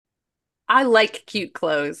I like cute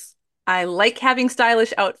clothes. I like having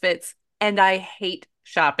stylish outfits, and I hate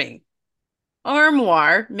shopping.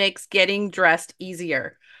 Armoire makes getting dressed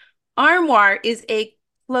easier. Armoire is a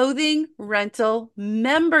clothing rental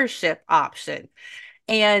membership option.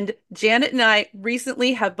 And Janet and I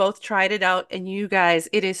recently have both tried it out, and you guys,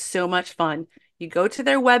 it is so much fun. You go to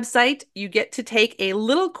their website, you get to take a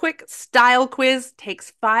little quick style quiz,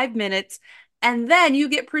 takes 5 minutes, and then you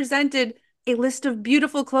get presented a list of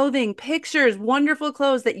beautiful clothing, pictures, wonderful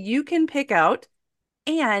clothes that you can pick out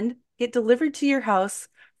and get delivered to your house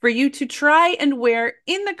for you to try and wear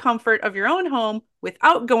in the comfort of your own home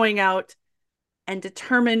without going out and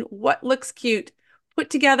determine what looks cute, put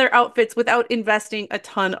together outfits without investing a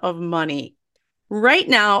ton of money. Right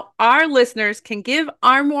now, our listeners can give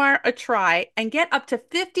Armoire a try and get up to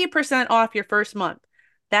 50% off your first month.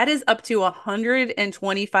 That is up to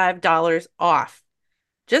 $125 off.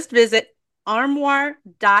 Just visit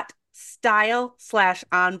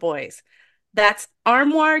armoire.style/onboys. That's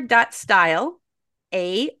armoire.style,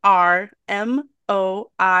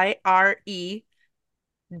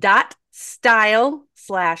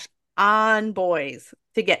 ARMOIRE.style/onboys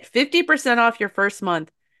to get 50% off your first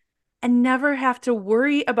month and never have to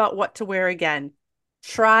worry about what to wear again.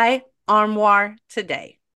 Try Armoire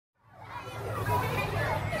today.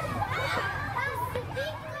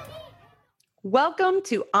 Welcome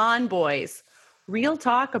to On Boys, real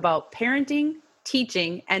talk about parenting,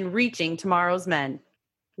 teaching, and reaching tomorrow's men.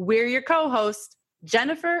 We're your co-hosts,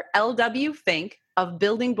 Jennifer L.W. Fink of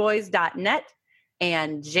buildingboys.net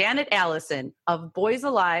and Janet Allison of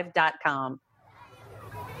boysalive.com.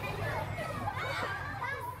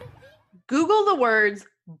 Google the words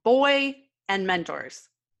boy and mentors,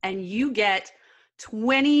 and you get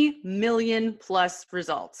 20 million plus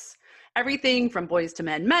results. Everything from boys to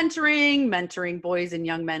men mentoring, mentoring boys and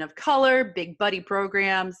young men of color, big buddy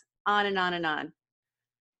programs, on and on and on.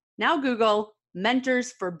 Now Google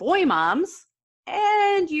mentors for boy moms,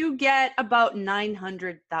 and you get about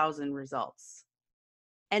 900,000 results.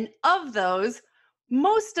 And of those,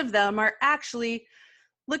 most of them are actually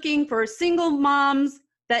looking for single moms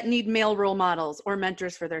that need male role models or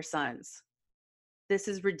mentors for their sons. This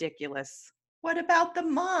is ridiculous. What about the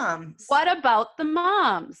moms? What about the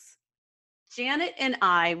moms? Janet and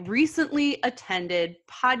I recently attended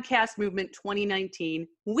Podcast Movement 2019.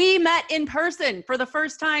 We met in person for the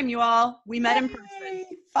first time, you all. We met in person.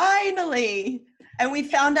 Finally. And we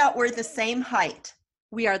found out we're the same height.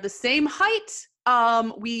 We are the same height.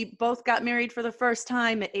 We both got married for the first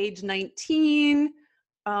time at age 19.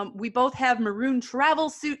 We both have maroon travel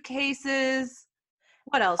suitcases.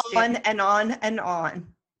 What else, On Janet? and on and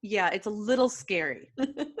on. Yeah, it's a little scary.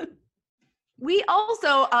 We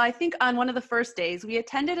also, I think on one of the first days, we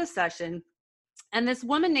attended a session, and this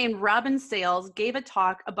woman named Robin Sales gave a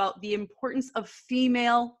talk about the importance of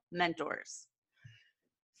female mentors.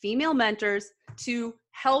 Female mentors to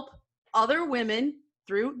help other women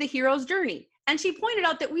through the hero's journey. And she pointed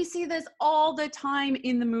out that we see this all the time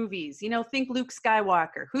in the movies. You know, think Luke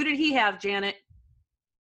Skywalker. Who did he have, Janet?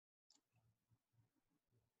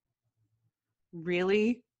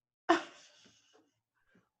 Really?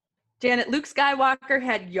 Janet, Luke Skywalker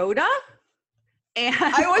had Yoda and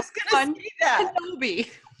I was going to say that. Kenobi.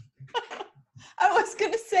 I was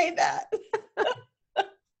going to say that.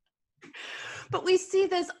 But we see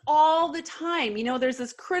this all the time. You know, there's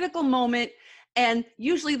this critical moment, and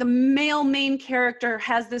usually the male main character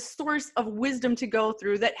has this source of wisdom to go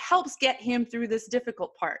through that helps get him through this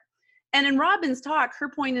difficult part. And in Robin's talk, her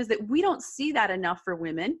point is that we don't see that enough for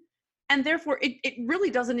women, and therefore it really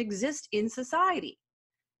doesn't exist in society.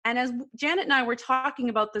 And as Janet and I were talking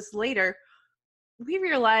about this later, we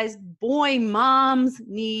realized boy moms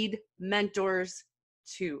need mentors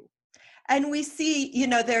too. And we see, you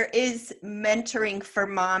know, there is mentoring for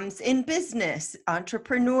moms in business,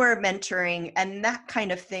 entrepreneur mentoring, and that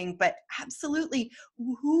kind of thing. But absolutely,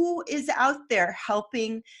 who is out there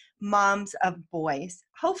helping moms of boys?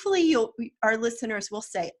 Hopefully, our listeners will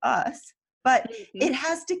say us, but it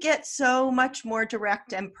has to get so much more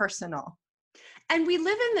direct and personal. And we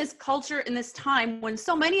live in this culture in this time when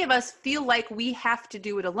so many of us feel like we have to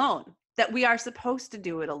do it alone, that we are supposed to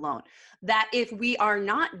do it alone, that if we are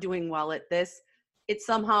not doing well at this, it's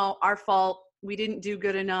somehow our fault. We didn't do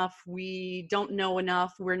good enough. We don't know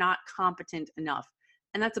enough. We're not competent enough.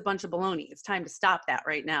 And that's a bunch of baloney. It's time to stop that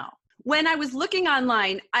right now. When I was looking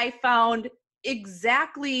online, I found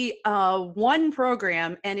exactly one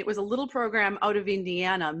program, and it was a little program out of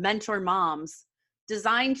Indiana, Mentor Moms,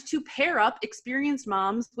 designed to pair up experienced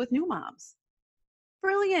moms with new moms.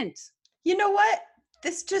 Brilliant. You know what?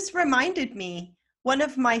 This just reminded me, one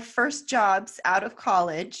of my first jobs out of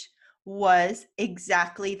college was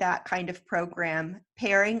exactly that kind of program,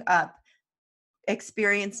 pairing up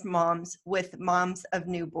experienced moms with moms of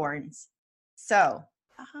newborns. So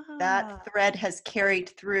that Ah, thread has carried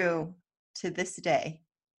through to this day.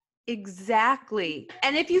 exactly.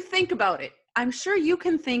 And if you think about it, I'm sure you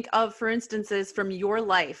can think of, for instances from your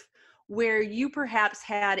life where you perhaps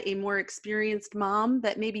had a more experienced mom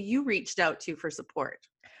that maybe you reached out to for support.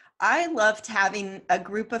 I loved having a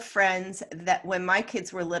group of friends that when my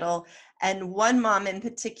kids were little, and one mom in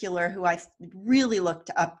particular who I really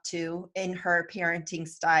looked up to in her parenting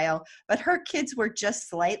style, but her kids were just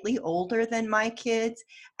slightly older than my kids.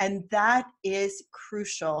 And that is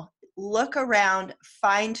crucial. Look around,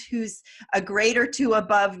 find who's a grade or two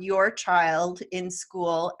above your child in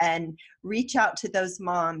school, and reach out to those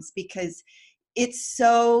moms because it's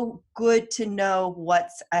so good to know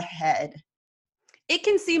what's ahead. It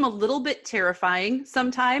can seem a little bit terrifying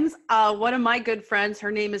sometimes. One of my good friends,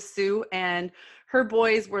 her name is Sue, and her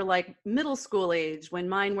boys were like middle school age when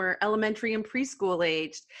mine were elementary and preschool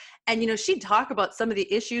aged. And, she'd talk about some of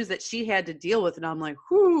the issues that she had to deal with. And I'm like,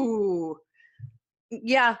 whoo,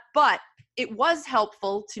 yeah. But it was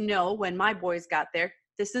helpful to know when my boys got there,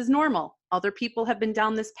 this is normal. Other people have been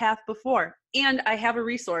down this path before. And I have a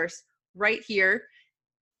resource right here,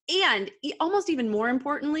 and almost even more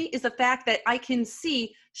importantly is the fact that I can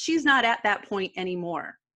see she's not at that point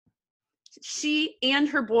anymore. She and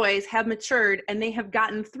her boys have matured and they have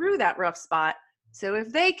gotten through that rough spot. So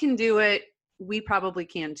if they can do it, we probably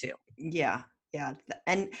can too. Yeah, yeah.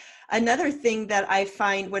 And another thing that I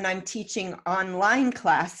find when I'm teaching online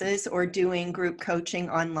classes or doing group coaching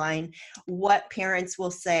online, what parents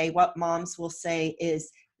will say, what moms will say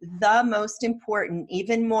is the most important,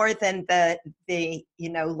 even more than the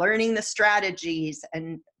learning the strategies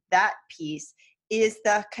and that piece, is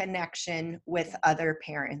the connection with other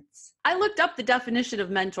parents. I looked up the definition of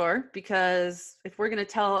mentor because if we're going to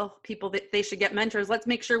tell people that they should get mentors, let's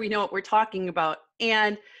make sure we know what we're talking about.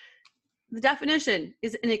 And the definition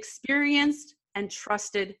is an experienced and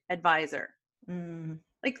trusted advisor. Mm.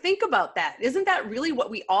 Like, think about that. Isn't that really what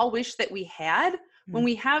we all wish that we had? When Mm.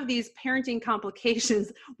 we have these parenting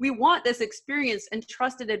complications, we want this experienced and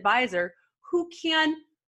trusted advisor who can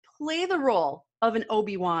play the role of an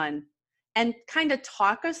Obi-Wan and kind of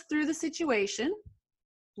talk us through the situation,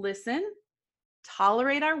 listen,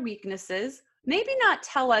 tolerate our weaknesses, maybe not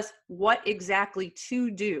tell us what exactly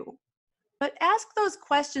to do, but ask those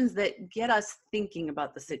questions that get us thinking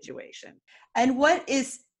about the situation. And what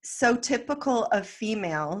is so typical of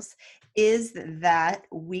females is that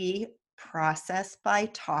we process by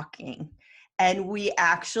talking, and we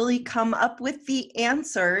actually come up with the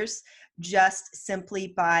answers just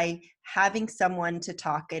simply by having someone to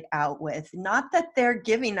talk it out with. Not that they're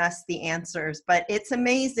giving us the answers, but it's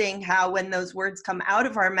amazing how when those words come out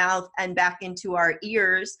of our mouth and back into our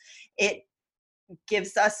ears, it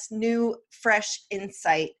gives us new, fresh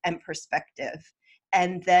insight and perspective.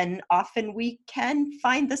 And then often we can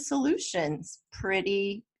find the solutions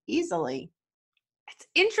pretty easily. It's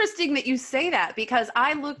interesting that you say that because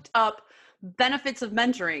I looked up benefits of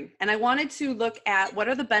mentoring and I wanted to look at what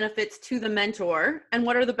are the benefits to the mentor and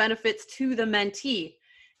what are the benefits to the mentee.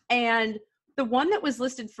 And the one that was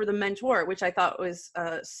listed for the mentor, which I thought was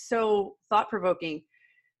so thought-provoking,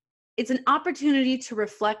 it's an opportunity to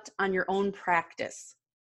reflect on your own practice.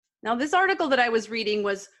 Now, this article that I was reading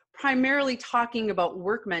was primarily talking about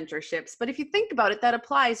work mentorships, but if you think about it, that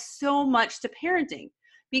applies so much to parenting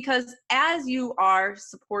because as you are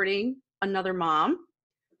supporting another mom,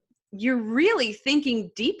 you're really thinking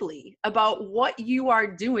deeply about what you are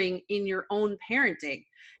doing in your own parenting.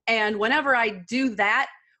 And whenever I do that,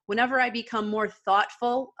 whenever I become more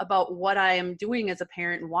thoughtful about what I am doing as a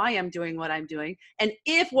parent and why I'm doing what I'm doing, and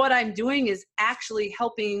if what I'm doing is actually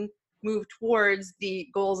helping move towards the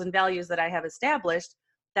goals and values that I have established,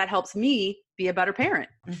 that helps me be a better parent.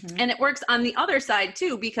 Mm-hmm. And it works on the other side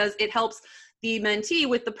too, because it helps the mentee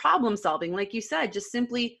with the problem solving. Like you said, just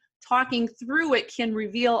simply talking through it can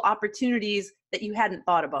reveal opportunities that you hadn't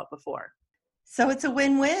thought about before. So it's a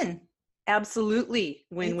win-win. Absolutely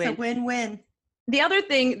win-win. It's a win-win. The other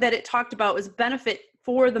thing that it talked about was benefit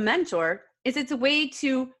for the mentor is it's a way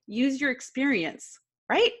to use your experience,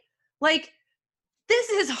 right? Like, this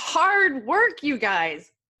is hard work, you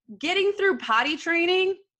guys. Getting through potty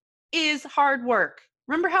training is hard work.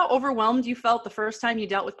 Remember how overwhelmed you felt the first time you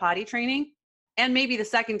dealt with potty training? And maybe the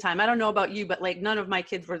second time. I don't know about you, but like none of my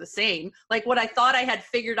kids were the same. Like what I thought I had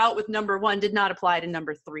figured out with number 1 did not apply to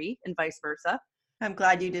number 3 and vice versa. I'm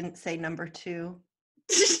glad you didn't say number 2.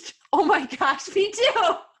 Oh my gosh, me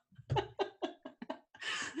too.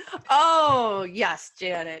 Oh, yes,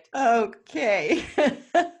 Janet. Okay.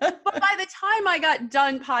 But I got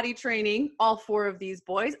done potty training all four of these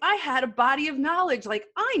boys, I had a body of knowledge. Like,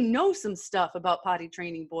 I know some stuff about potty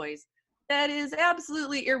training boys that is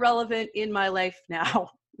absolutely irrelevant in my life now.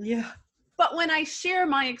 Yeah. But when I share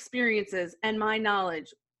my experiences and my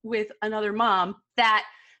knowledge with another mom, that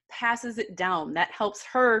passes it down. That helps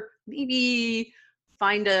her maybe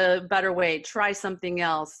find a better way, try something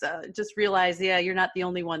else. Just realize, yeah, you're not the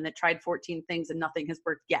only one that tried 14 things and nothing has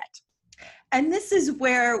worked yet. And this is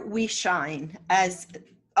where we shine as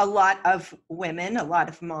a lot of women, a lot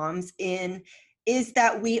of moms is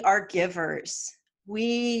that we are givers.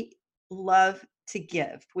 We love to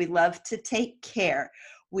give. We love to take care.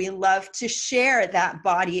 We love to share that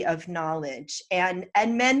body of knowledge. And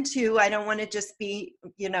men too, I don't want to just be,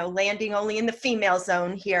 landing only in the female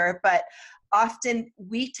zone here, but often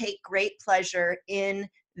we take great pleasure in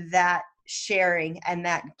that sharing and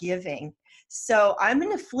that giving. So I'm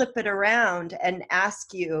going to flip it around and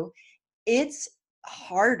ask you, it's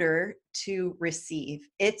harder to receive.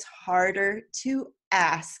 It's harder to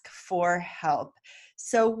ask for help.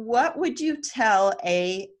 So what would you tell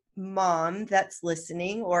a mom that's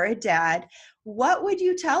listening or a dad? What would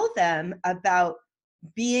you tell them about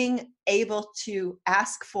being able to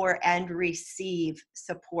ask for and receive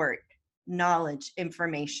support, knowledge,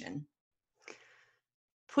 information?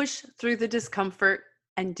 Push through the discomfort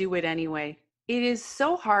and do it anyway. It is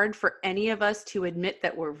so hard for any of us to admit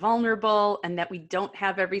that we're vulnerable and that we don't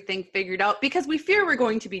have everything figured out because we fear we're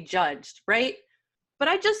going to be judged, right? But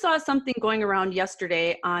I just saw something going around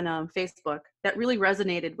yesterday on Facebook that really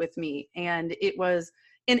resonated with me. And it was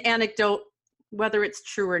an anecdote. Whether it's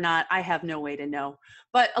true or not, I have no way to know.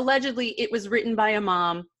 But allegedly, it was written by a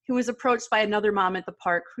mom who was approached by another mom at the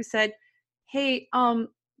park who said, hey, do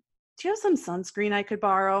you have some sunscreen I could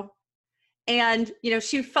borrow? And,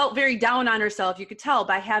 she felt very down on herself, you could tell,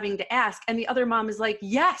 by having to ask. And the other mom is like,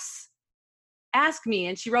 yes, ask me.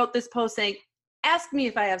 And she wrote this post saying, ask me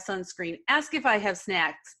if I have sunscreen, ask if I have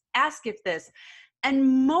snacks, ask if this.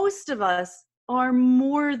 And most of us are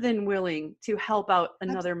more than willing to help out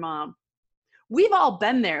another mom. We've all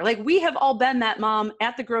been there. Like, we have all been that mom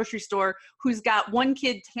at the grocery store who's got one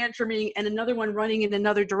kid tantruming and another one running in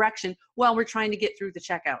another direction while we're trying to get through the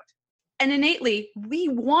checkout. And innately, we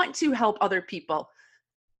want to help other people.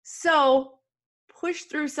 So push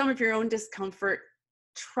through some of your own discomfort,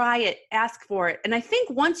 try it, ask for it. And I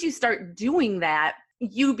think once you start doing that,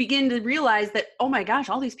 you begin to realize that, oh my gosh,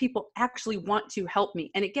 all these people actually want to help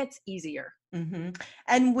me. And it gets easier. Mm-hmm.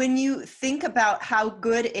 And when you think about how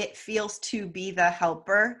good it feels to be the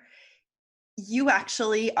helper, you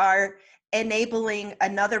actually are enabling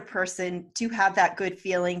another person to have that good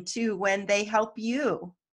feeling too when they help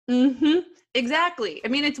you. Mm-hmm. Exactly. I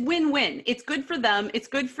mean, it's win-win. It's good for them. It's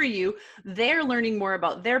good for you. They're learning more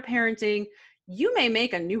about their parenting. You may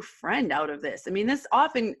make a new friend out of this. I mean, this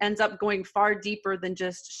often ends up going far deeper than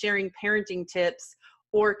just sharing parenting tips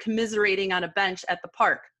or commiserating on a bench at the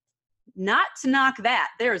park. Not to knock that.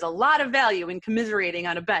 There's a lot of value in commiserating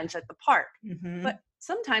on a bench at the park. Mm-hmm. But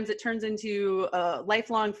sometimes it turns into a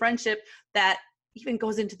lifelong friendship that even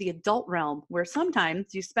goes into the adult realm, where sometimes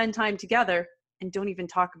you spend time together and don't even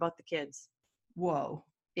talk about the kids. Whoa.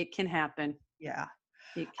 It can happen. Yeah.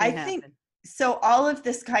 It can happen. Think so. All of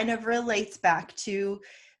this kind of relates back to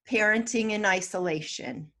parenting in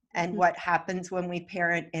isolation and what happens when we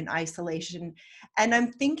parent in isolation. And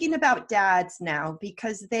I'm thinking about dads now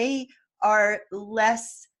because they are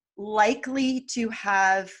less likely to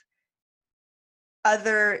have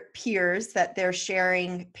other peers that they're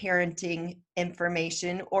sharing parenting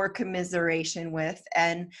information or commiseration with.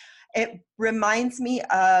 And it reminds me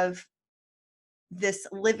of this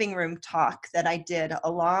living room talk that I did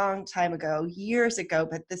a long time ago, years ago,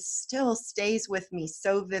 but this still stays with me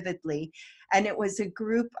so vividly. And it was a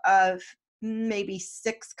group of maybe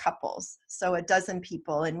 6 couples, so a dozen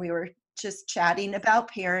people, and we were just chatting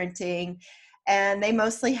about parenting. And they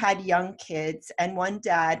mostly had young kids. And one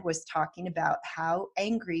dad was talking about how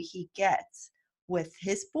angry he gets with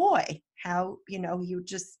his boy, how, he would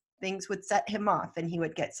just, things would set him off and he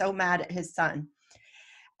would get so mad at his son.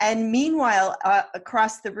 And meanwhile,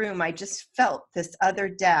 across the room, I just felt this other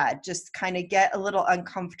dad just kind of get a little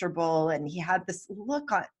uncomfortable. And he had this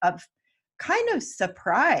look of kind of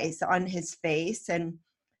surprise on his face. And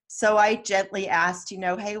so I gently asked,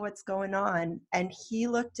 hey, what's going on? And he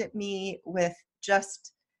looked at me with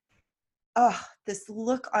just, this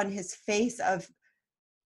look on his face of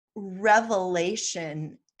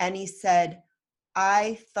revelation. And he said,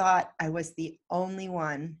 I thought I was the only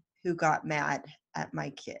one who got mad at my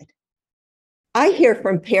kid. I hear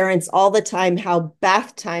from parents all the time how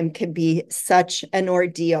bath time can be such an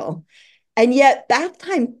ordeal. And yet, bath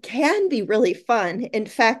time can be really fun. In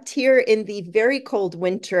fact, here in the very cold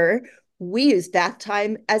winter, we use bath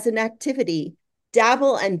time as an activity.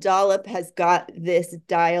 Dabble and Dollop has got this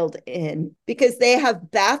dialed in because they have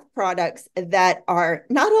bath products that are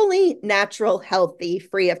not only natural, healthy,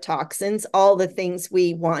 free of toxins, all the things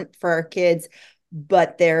we want for our kids,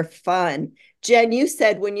 but they're fun. Jen, you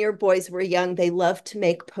said when your boys were young, they loved to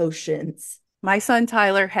make potions. My son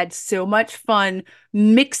Tyler had so much fun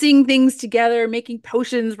mixing things together, making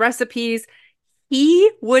potions, recipes.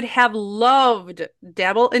 He would have loved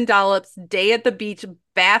Dabble and Dollop's Day at the Beach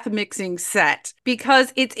bath mixing set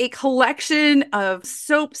because it's a collection of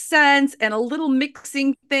soap scents and a little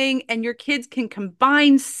mixing thing, and your kids can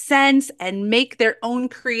combine scents and make their own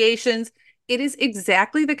creations. It is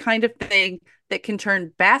exactly the kind of thing that can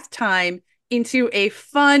turn bath time into a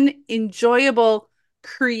fun, enjoyable,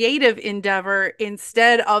 creative endeavor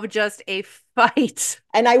instead of just a fight.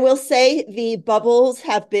 And I will say the bubbles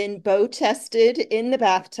have been bow tested in the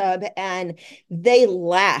bathtub and they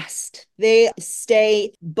last. They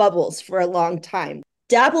stay bubbles for a long time.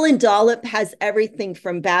 Dabble and Dollop has everything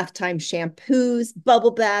from bath time shampoos, bubble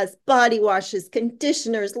baths, body washes,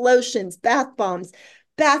 conditioners, lotions, bath bombs,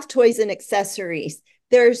 bath toys, and accessories.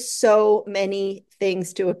 There's so many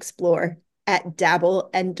things to explore at Dabble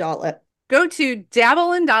and Dollop. Go to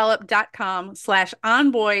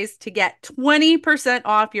dabbleanddollop.com/onboys to get 20%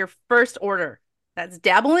 off your first order. That's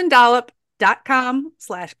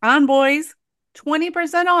dabbleanddollop.com/onboys,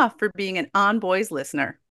 20% off for being an On Boys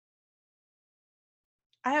listener.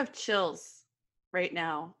 I have chills right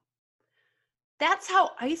now. That's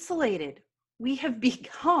how isolated we have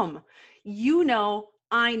become. You know,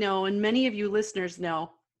 I know, and many of you listeners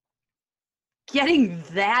know, getting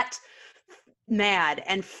that mad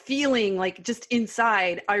and feeling like just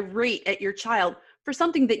inside irate at your child for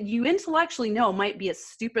something that you intellectually know might be a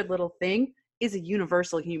stupid little thing is a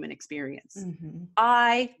universal human experience. Mm-hmm.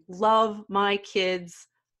 I love my kids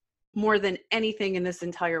more than anything in this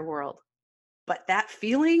entire world. But that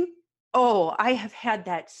feeling, oh, I have had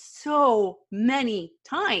that so many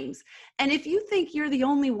times. And if you think you're the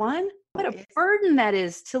only one, what a burden that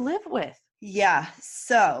is to live with. Yeah.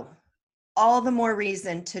 So all the more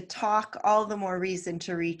reason to talk, all the more reason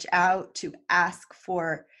to reach out, to ask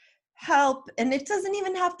for help. And it doesn't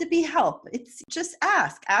even have to be help. It's just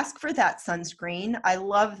ask for that sunscreen. I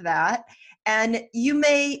love that. And you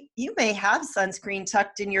may have sunscreen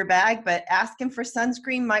tucked in your bag, but asking for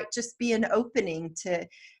sunscreen might just be an opening to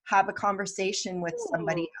have a conversation with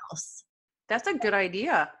somebody else. That's a good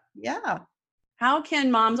idea. Yeah. How can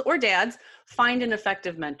moms or dads find an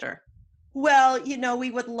effective mentor? Well, we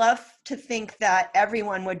would love to think that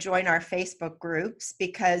everyone would join our Facebook groups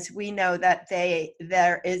because we know that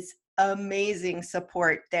there is amazing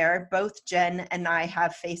support there. Both Jen and I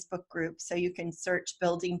have Facebook groups, so you can search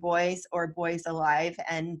Building Boys or Boys Alive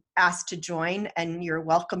and ask to join, and you're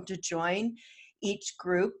welcome to join each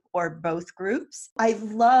group or both groups. I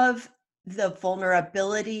love the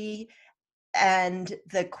vulnerability and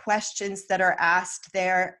the questions that are asked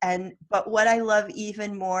there. But what I love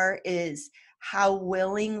even more is how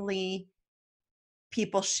willingly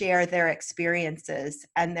people share their experiences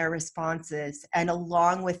and their responses. And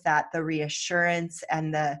along with that, the reassurance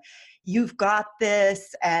and the you've got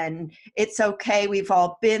this and it's okay, we've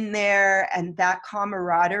all been there, and that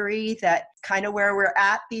camaraderie, that kind of where we're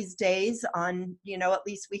at these days on, at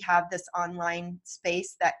least we have this online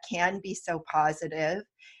space that can be so positive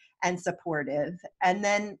and supportive. And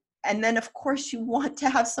then of course you want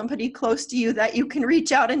to have somebody close to you that you can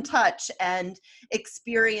reach out and touch and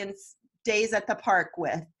experience days at the park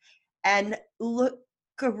with. And look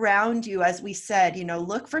around you, as we said,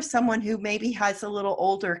 look for someone who maybe has a little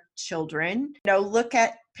older children. Look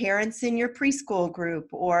at parents in your preschool group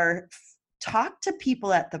or talk to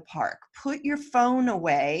people at the park. Put your phone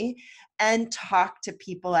away and talk to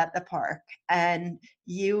people at the park. And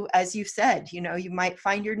you, as you said, you might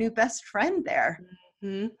find your new best friend there.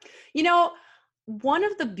 Mm-hmm. One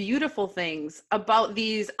of the beautiful things about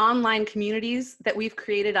these online communities that we've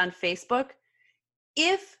created on Facebook,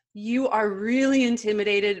 if you are really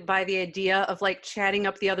intimidated by the idea of like chatting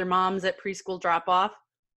up the other moms at preschool drop off,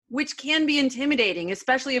 which can be intimidating,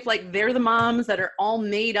 especially if like they're the moms that are all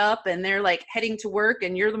made up and they're like heading to work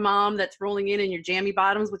and you're the mom that's rolling in your jammy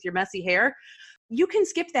bottoms with your messy hair, you can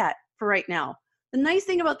skip that for right now. The nice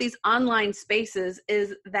thing about these online spaces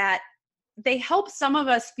is that they help some of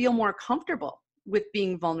us feel more comfortable with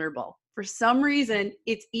being vulnerable. For some reason,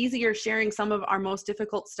 it's easier sharing some of our most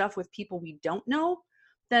difficult stuff with people we don't know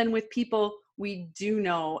than with people we do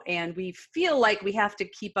know and we feel like we have to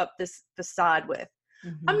keep up this facade with.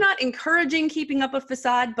 I'm Mhm. not encouraging keeping up a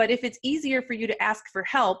facade, but if it's easier for you to ask for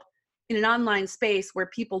help in an online space where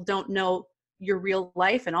people don't know your real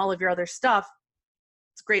life and all of your other stuff,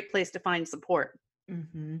 it's a great place to find support.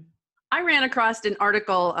 Mhm. I ran across an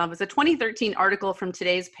article, it was a 2013 article from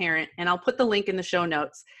Today's Parent, and I'll put the link in the show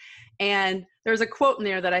notes. And there's a quote in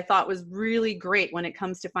there that I thought was really great when it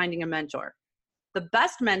comes to finding a mentor. The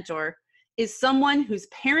best mentor is someone whose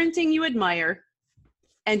parenting you admire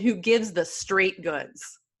and who gives the straight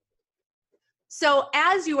goods. So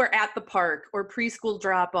as you are at the park or preschool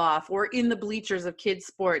drop off or in the bleachers of kids'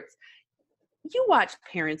 sports, you watch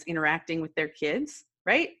parents interacting with their kids,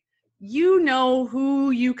 right? You know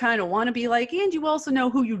who you kind of want to be like, and you also know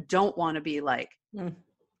who you don't want to be like. Mm.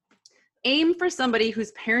 Aim for somebody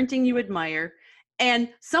whose parenting you admire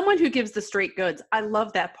and someone who gives the straight goods. I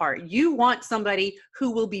love that part. You want somebody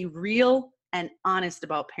who will be real and honest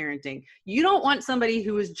about parenting. You don't want somebody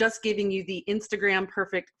who is just giving you the Instagram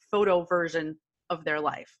perfect photo version of their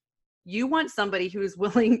life. You want somebody who is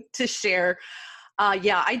willing to share,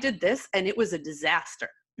 yeah, I did this and it was a disaster.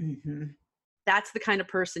 Mhm. That's the kind of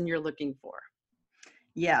person you're looking for.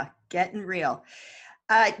 Yeah, getting real.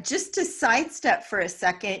 Just to sidestep for a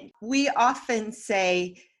second, we often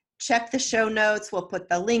say, check the show notes. We'll put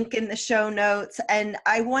the link in the show notes. And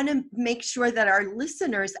I want to make sure that our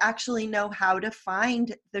listeners actually know how to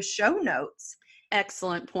find the show notes.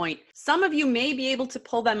 Excellent point. Some of you may be able to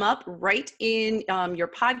pull them up right in your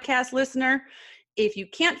podcast listener. If you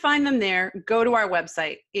can't find them there, go to our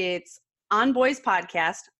website. It's On Boys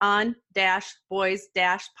Podcast,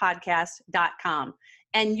 on-boys-podcast.com.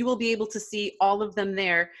 And you will be able to see all of them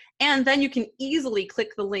there. And then you can easily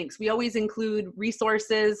click the links. We always include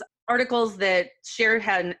resources, articles that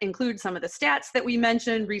include some of the stats that we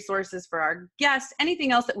mentioned, resources for our guests,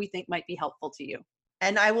 anything else that we think might be helpful to you.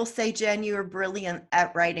 And I will say, Jen, you are brilliant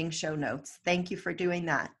at writing show notes. Thank you for doing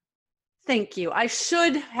that. Thank you. I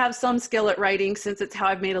should have some skill at writing since it's how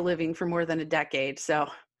I've made a living for more than a decade. So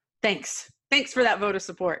thanks. Thanks for that vote of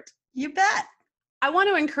support. You bet. I want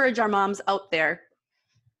to encourage our moms out there.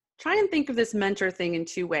 Try and think of this mentor thing in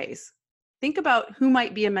two ways. Think about who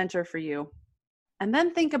might be a mentor for you, and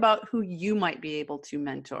then think about who you might be able to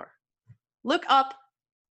mentor. Look up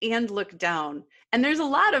and look down. And there's a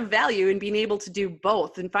lot of value in being able to do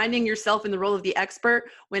both and finding yourself in the role of the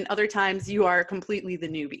expert when other times you are completely the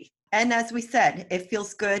newbie. And as we said, it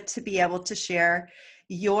feels good to be able to share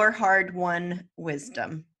your hard-won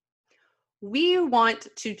wisdom. We want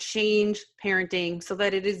to change parenting so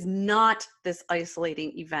that it is not this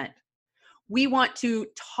isolating event. We want to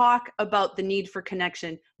talk about the need for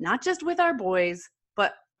connection, not just with our boys,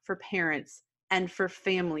 but for parents and for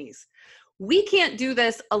families. We can't do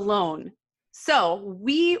this alone. So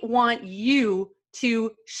we want you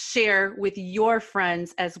to share with your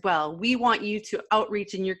friends as well. We want you to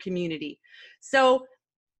outreach in your community. So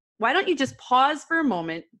why don't you just pause for a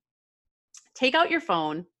moment, take out your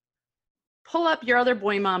phone, pull up your other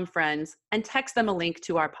boy mom friends, and text them a link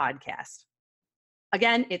to our podcast.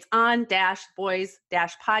 Again, it's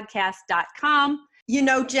on-boys-podcast.com. You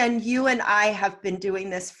know, Jen, you and I have been doing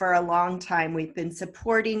this for a long time. We've been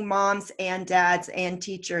supporting moms and dads and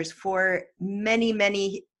teachers for many,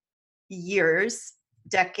 many years,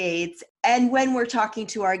 decades. And when we're talking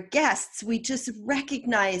to our guests, we just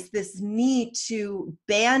recognize this need to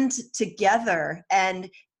band together and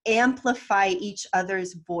amplify each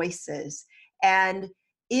other's voices. And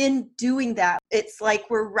in doing that, it's like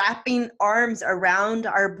we're wrapping arms around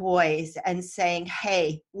our boys and saying,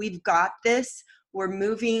 hey, we've got this. We're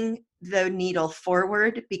moving the needle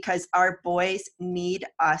forward because our boys need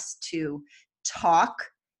us to talk,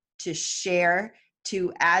 to share,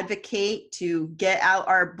 to advocate, to get out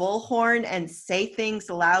our bullhorn and say things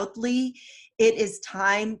loudly. It is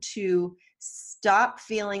time to stop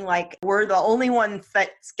feeling like we're the only ones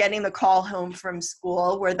that's getting the call home from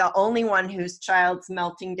school. We're the only one whose child's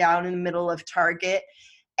melting down in the middle of Target,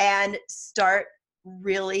 and start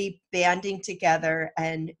really banding together.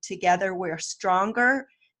 And together we're stronger.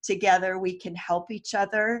 Together we can help each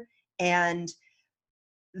other. And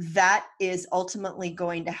that is ultimately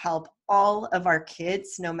going to help all of our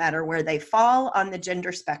kids, no matter where they fall on the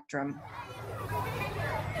gender spectrum.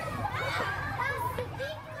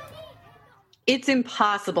 It's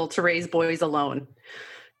impossible to raise boys alone.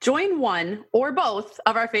 Join one or both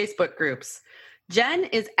of our Facebook groups. Jen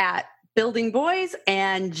is at Building Boys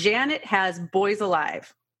and Janet has Boys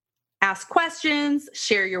Alive. Ask questions,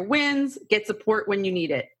 share your wins, get support when you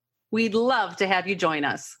need it. We'd love to have you join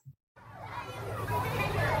us.